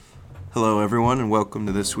Hello, everyone, and welcome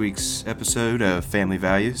to this week's episode of Family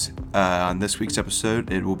Values. On this week's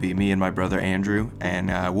episode, it will be me and my brother Andrew, and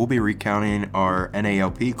we'll be recounting our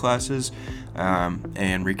NALP classes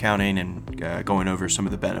and recounting and going over some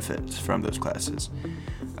of the benefits from those classes.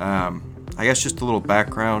 I guess just a little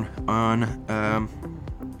background on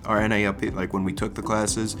our NALP, like when we took the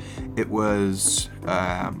classes. It was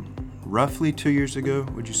roughly 2 years ago,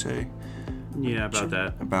 would you say? Yeah, about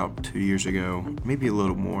that. About 2 years ago, maybe a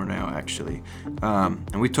little more now, actually.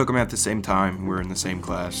 And we took them at the same time. We're in the same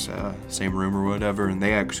class, same room or whatever, and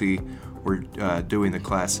they actually were doing the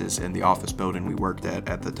classes in the office building we worked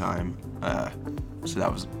at the time. So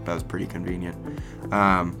that was pretty convenient.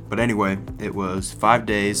 But anyway, it was 5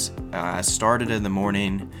 days. I started in the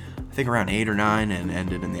morning, I think around 8 or 9, and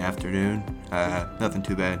ended in the afternoon. Nothing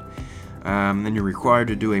too bad. Then you're required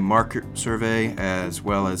to do a market survey as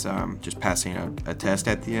well as just passing a test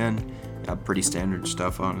at the end. Pretty standard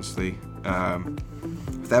stuff, honestly.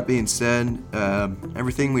 With that being said,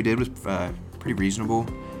 everything we did was pretty reasonable,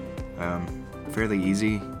 fairly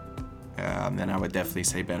easy, and I would definitely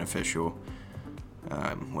say beneficial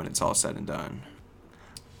when it's all said and done.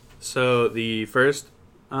 So the first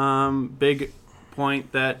big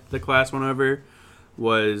point that the class went over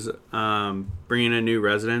was bringing in new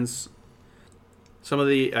residents. Some of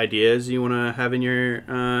the ideas you want to have in your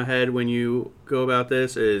head when you go about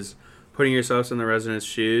this is putting yourselves in the residents'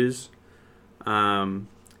 shoes,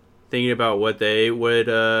 thinking about what they would,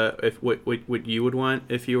 what you would want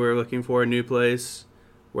if you were looking for a new place,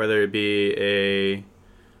 whether it be a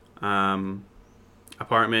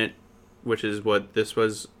apartment, which is what this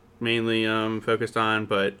was mainly focused on,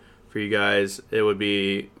 but for you guys, it would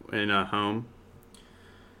be in a home.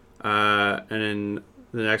 And then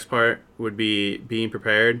the next part would be being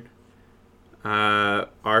prepared.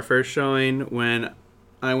 Our first showing, when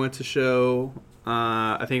I went to show,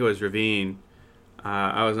 I think it was Ravine,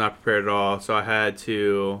 I was not prepared at all, so I had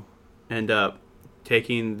to end up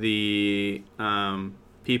taking the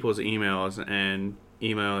people's emails and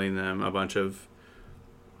emailing them a bunch of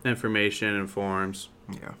information and forms.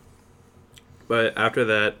 Yeah. But after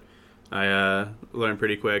that, I learned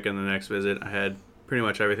pretty quick, and the next visit I had pretty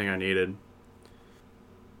much everything I needed.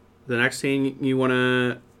 The next thing you want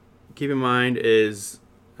to keep in mind is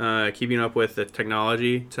keeping up with the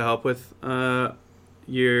technology to help with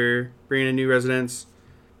your bringing in new residents.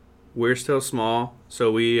 We're still small,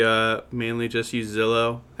 so we mainly just use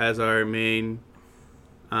Zillow as our main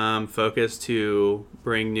focus to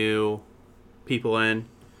bring new people in.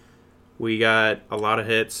 We got a lot of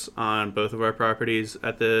hits on both of our properties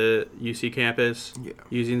at the UC campus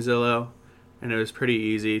using Zillow, and it was pretty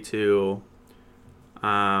easy to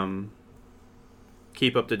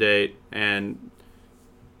keep up to date, and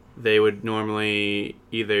they would normally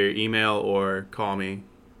either email or call me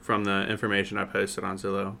from the information I posted on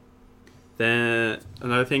Zillow. Then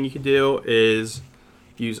another thing you could do is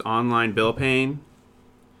use online bill paying.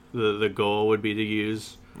 The goal would be to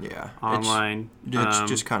use online. It's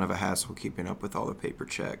just kind of a hassle keeping up with all the paper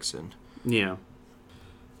checks and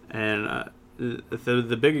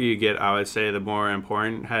the bigger you get, I would say, the more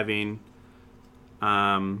important having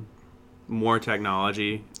more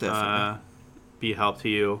technology be help to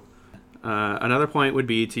you. Another point would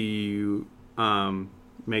be to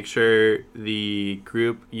make sure the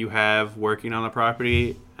group you have working on the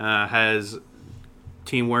property has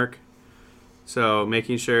teamwork. So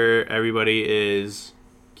making sure everybody is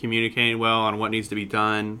communicating well on what needs to be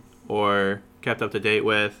done or kept up to date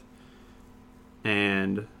with,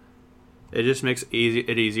 and it just makes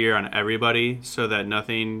it easier on everybody so that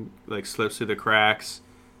nothing like slips through the cracks.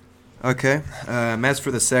 Okay. As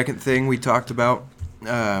for the second thing we talked about,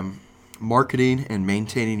 marketing and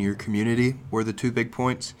maintaining your community were the two big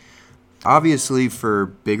points. Obviously, for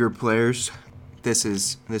bigger players, this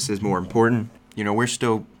is more important. We're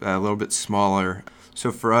still a little bit smaller.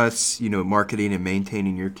 So for us, marketing and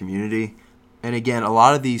maintaining your community. And again, a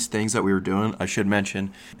lot of these things that we were doing, I should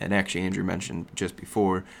mention, and actually Andrew mentioned just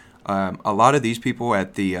before, a lot of these people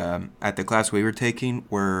at the class we were taking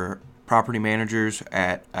were property managers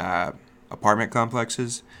at apartment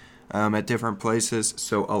complexes at different places.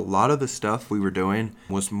 So a lot of the stuff we were doing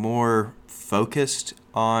was more focused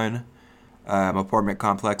on apartment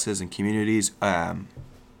complexes and communities,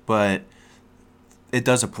 but it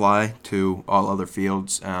does apply to all other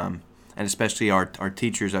fields, and especially our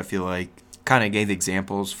teachers, I feel like, kind of gave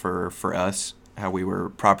examples for us, how we were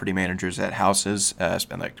property managers at houses,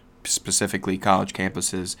 like specifically college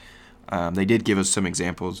campuses. They did give us some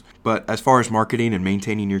examples. But as far as marketing and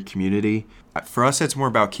maintaining your community, for us, it's more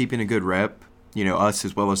about keeping a good rep, us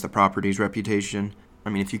as well as the property's reputation. I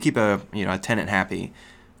mean, if you keep a tenant happy,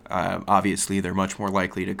 Obviously, they're much more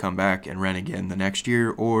likely to come back and rent again the next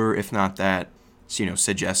year, or if not that,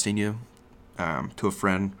 suggesting you to a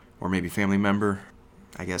friend or maybe family member.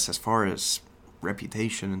 I guess as far as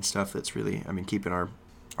reputation and stuff, that's really, keeping our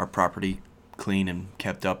property clean and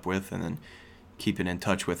kept up with, and then keeping in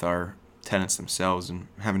touch with our tenants themselves and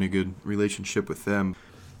having a good relationship with them.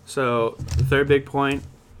 So the third big point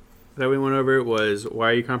that we went over was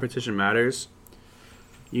why your competition matters.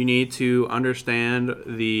 You need to understand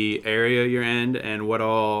the area you're in and what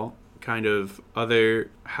all kind of other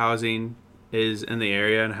housing is in the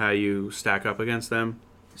area and how you stack up against them.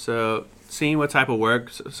 So seeing what type of work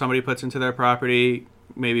somebody puts into their property,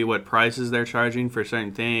 maybe what prices they're charging for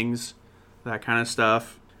certain things, that kind of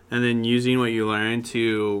stuff. And then using what you learn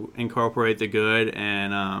to incorporate the good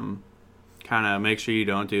and kind of make sure you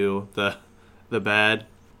don't do the bad.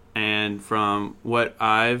 And from what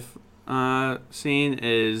I've seen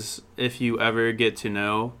is, if you ever get to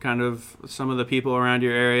know kind of some of the people around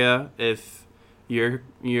your area, if your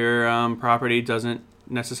property doesn't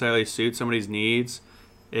necessarily suit somebody's needs,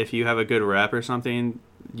 if you have a good rep or something,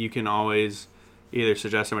 you can always either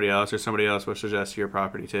suggest somebody else or somebody else will suggest your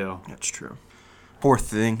property too. That's true. Fourth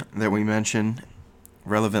thing that we mentioned,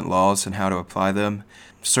 relevant laws and how to apply them.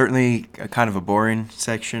 Certainly a kind of a boring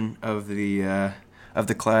section of the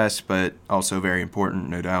class, but also very important,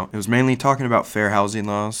 no doubt. It was mainly talking about fair housing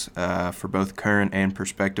laws for both current and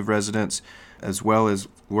prospective residents, as well as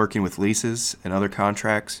working with leases and other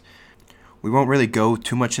contracts. We won't really go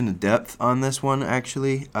too much into depth on this one,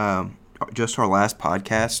 actually. Just our last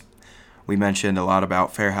podcast, we mentioned a lot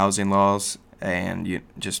about fair housing laws, and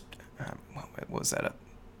what was that, a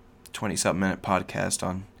 20-something minute podcast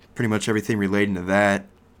on pretty much everything relating to that.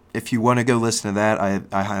 If you want to go listen to that,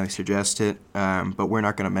 I highly suggest it, but we're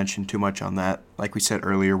not going to mention too much on that. Like we said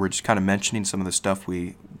earlier, we're just kind of mentioning some of the stuff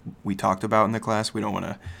we talked about in the class. We don't want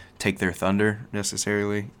to take their thunder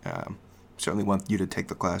necessarily. Certainly want you to take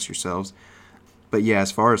the class yourselves. But yeah,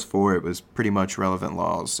 as far as 4, it was pretty much relevant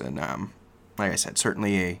laws, and like I said,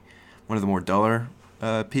 certainly one of the more duller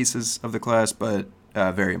pieces of the class, but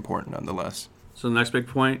very important nonetheless. So the next big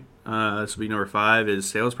point, this will be number 5, is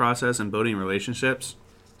sales process and building relationships.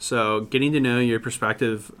 So getting to know your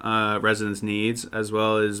prospective residents' needs, as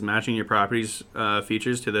well as matching your property's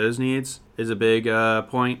features to those needs, is a big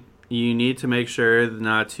point. You need to make sure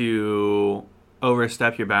not to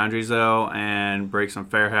overstep your boundaries, though, and break some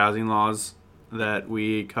fair housing laws that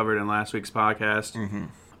we covered in last week's podcast. Mm-hmm.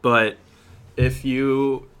 But if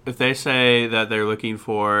they say that they're looking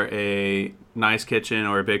for a nice kitchen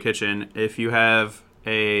or a big kitchen, if you have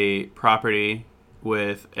a property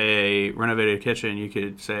with a renovated kitchen, you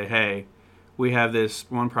could say, hey, we have this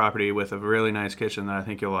one property with a really nice kitchen that I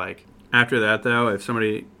think you'll like. After that, though, if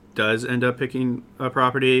somebody does end up picking a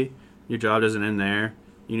property, your job doesn't end there.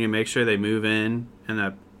 You need to make sure they move in and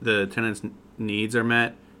that the tenant's needs are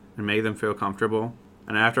met and make them feel comfortable.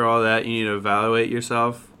 And after all that, you need to evaluate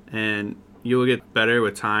yourself, and you will get better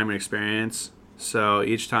with time and experience. So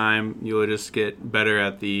each time you will just get better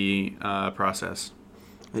at the process.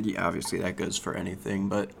 And yeah, obviously that goes for anything,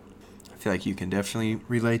 but I feel like you can definitely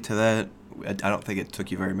relate to that. I don't think it took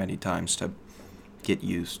you very many times to get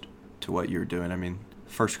used to what you're doing.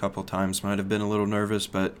 First couple times might have been a little nervous,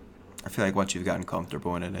 but I feel like once you've gotten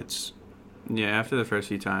comfortable in it, it's... Yeah, after the first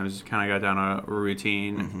few times, you kind of got down a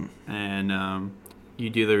routine, mm-hmm. and you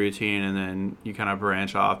do the routine, and then you kind of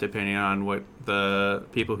branch off depending on what the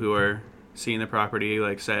people who are seeing the property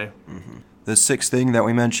say. Mm-hmm. The 6th thing that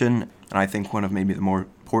we mentioned, and I think one of maybe the more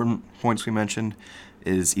important points we mentioned,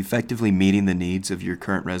 is effectively meeting the needs of your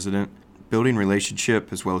current resident. Building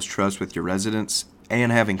relationship as well as trust with your residents,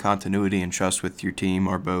 and having continuity and trust with your team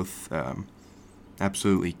are both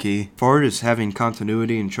absolutely key. As far as having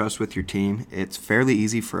continuity and trust with your team, it's fairly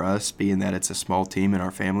easy for us, being that it's a small team in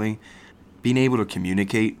our family, being able to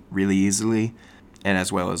communicate really easily, and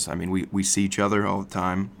as well as, we see each other all the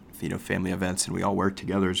time, family events, and we all work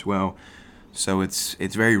together as well. So it's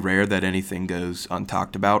very rare that anything goes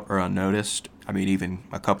untalked about or unnoticed. Even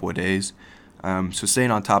a couple of days. So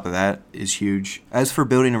staying on top of that is huge. As for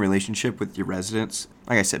building a relationship with your residents,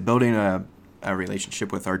 like I said, building a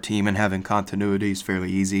relationship with our team and having continuity is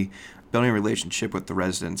fairly easy. Building a relationship with the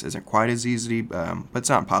residents isn't quite as easy, but it's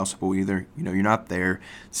not impossible either. You're not there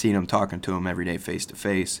seeing them, talking to them every day face to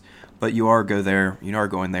face, but you are going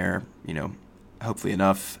there, hopefully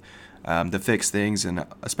enough to fix things, and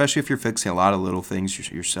especially if you're fixing a lot of little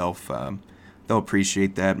things yourself, they'll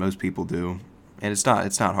appreciate that. Most people do, and it's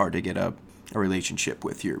not hard to get a relationship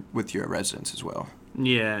with your residents as well.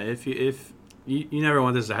 Yeah, if you never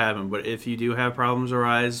want this to happen, but if you do have problems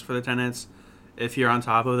arise for the tenants, if you're on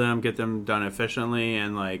top of them, get them done efficiently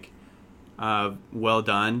and well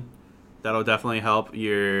done. That'll definitely help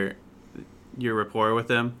your rapport with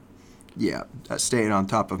them. Yeah, staying on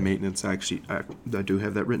top of maintenance. Actually, I do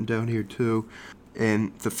have that written down here too.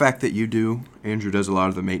 And the fact that Andrew does a lot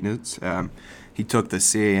of the maintenance. He took the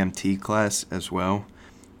CAMT class as well.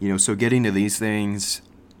 So getting to these things,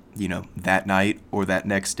 that night or that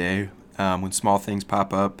next day, when small things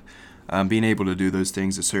pop up, being able to do those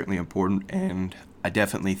things is certainly important. And I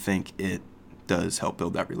definitely think it does help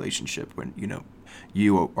build that relationship when,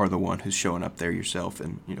 you are the one who's showing up there yourself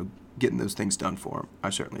and, getting those things done for them. I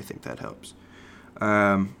certainly think that helps.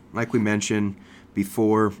 Like we mentioned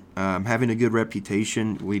before, having a good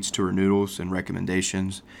reputation leads to renewals and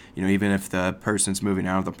recommendations. Even if the person's moving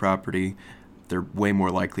out of the property, they're way more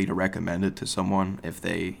likely to recommend it to someone if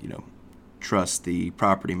they, trust the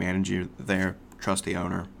property manager there, trust the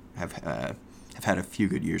owner, have had a few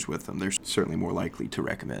good years with them. They're certainly more likely to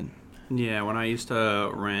recommend. Yeah, when I used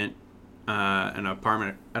to rent an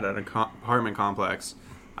apartment at an apartment complex,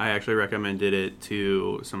 I actually recommended it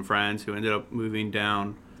to some friends who ended up moving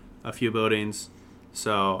down a few buildings.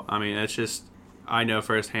 So, it's just, I know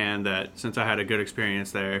firsthand that since I had a good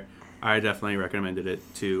experience there, I definitely recommended it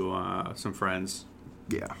to some friends.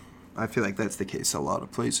 Yeah, I feel like that's the case a lot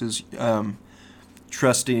of places.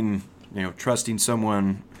 Trusting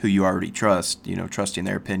someone who you already trust, trusting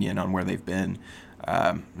their opinion on where they've been.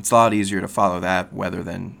 It's a lot easier to follow that rather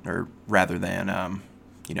than a random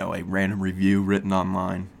review written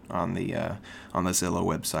online on the Zillow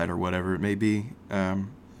website or whatever it may be.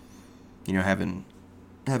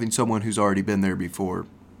 Having someone who's already been there before,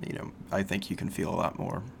 I think you can feel a lot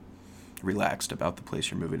more relaxed about the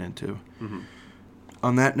place you're moving into. Mm-hmm.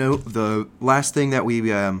 On that note, the last thing that we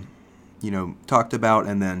talked about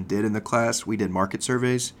and then did in the class, we did market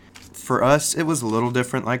surveys. For us, it was a little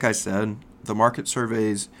different. Like I said, the market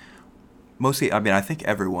surveys, mostly, I think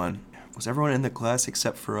everyone in the class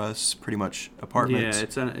except for us, pretty much apartments?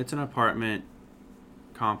 Yeah, it's an apartment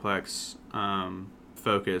complex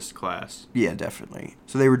focused class. Yeah, definitely.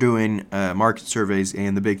 So they were doing market surveys,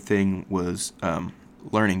 and the big thing was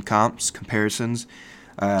learning comparisons,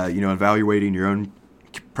 evaluating your own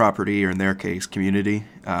property, or in their case, community,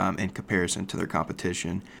 in comparison to their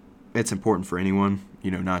competition. It's important for anyone,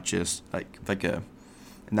 not just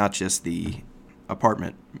not just the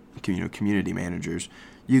apartment, community managers.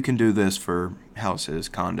 You can do this for houses,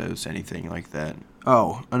 condos, anything like that.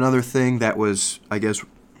 Oh, another thing that was, I guess,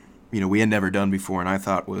 we had never done before and I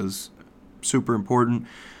thought was super important,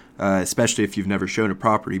 especially if you've never shown a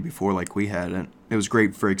property before like we hadn't. It was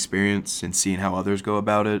great for experience and seeing how others go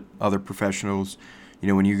about it, other professionals.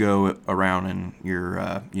 When you go around and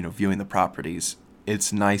you're, viewing the properties,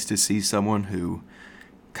 it's nice to see someone who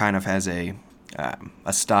kind of has a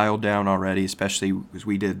style down already, especially because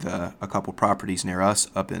we did a couple properties near us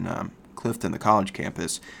up in Clifton, the college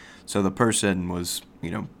campus. So the person was,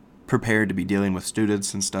 prepared to be dealing with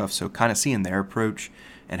students and stuff. So kind of seeing their approach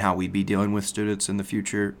and how we'd be dealing with students in the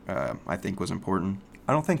future, I think was important.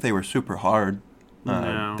 I don't think they were super hard.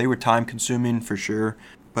 No. They were time consuming for sure,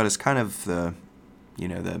 but it's kind of the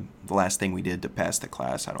last thing we did to pass the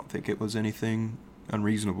class. I don't think it was anything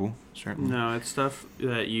unreasonable, certainly. No, it's stuff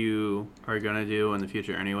that you are going to do in the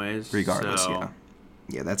future anyways. Regardless, so. yeah.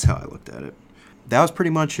 Yeah, that's how I looked at it. That was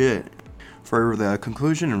pretty much it. For the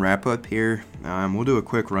conclusion and wrap up here, we'll do a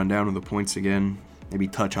quick rundown of the points again, maybe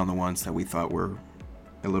touch on the ones that we thought were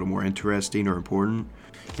a little more interesting or important.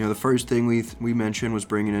 The first thing we mentioned was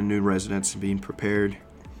bringing in new residents and being prepared.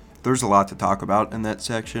 There's a lot to talk about in that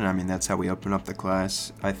section. That's how we open up the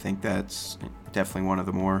class. I think that's definitely one of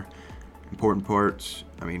the more important parts.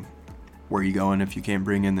 Where are you going if you can't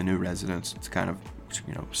bring in the new residents? It's kind of,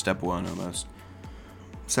 step one almost.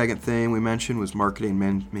 Second thing we mentioned was marketing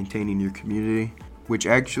and maintaining your community, which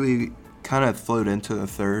actually kind of flowed into the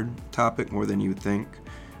third topic more than you would think,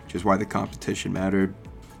 which is why the competition mattered.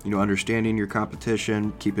 Understanding your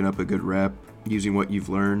competition, keeping up a good rep, using what you've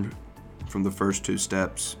learned from the first two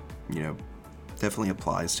steps, definitely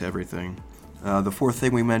applies to everything. The fourth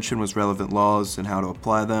thing we mentioned was relevant laws and how to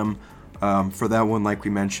apply them. For that one, like we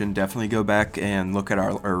mentioned, definitely go back and look at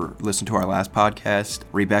or listen to our last podcast.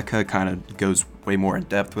 Rebecca kind of goes way more in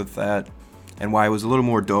depth with that. And why it was a little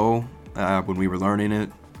more dull when we were learning it,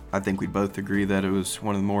 I think we both agree that it was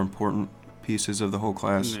one of the more important pieces of the whole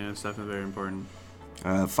class. Yeah, it's definitely very important.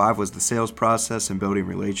 5 was the sales process and building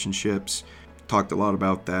relationships. Talked a lot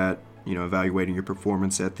about that, evaluating your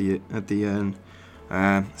performance at the end.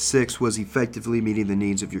 6 was effectively meeting the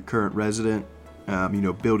needs of your current resident.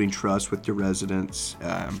 building trust with your residents,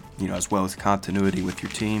 as well as continuity with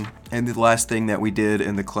your team. And the last thing that we did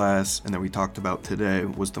in the class and that we talked about today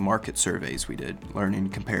was the market surveys we did, learning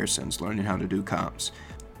comparisons, learning how to do comps.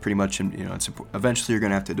 Pretty much, eventually you're going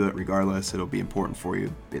to have to do it regardless. It'll be important for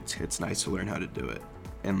you. It's nice to learn how to do it.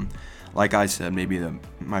 And like I said, maybe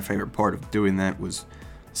my favorite part of doing that was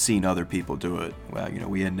seeing other people do it. Well,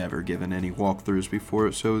 we had never given any walkthroughs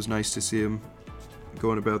before, so it was nice to see them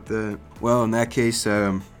going about that. Well, in that case,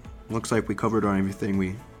 looks like we covered on everything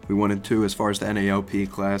we wanted to as far as the NALP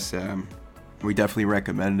class. We definitely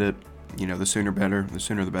recommend it. The sooner better. The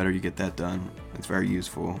sooner the better you get that done. It's very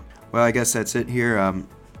useful. Well, I guess that's it here.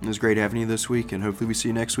 It was great having you this week, and hopefully we see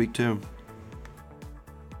you next week too.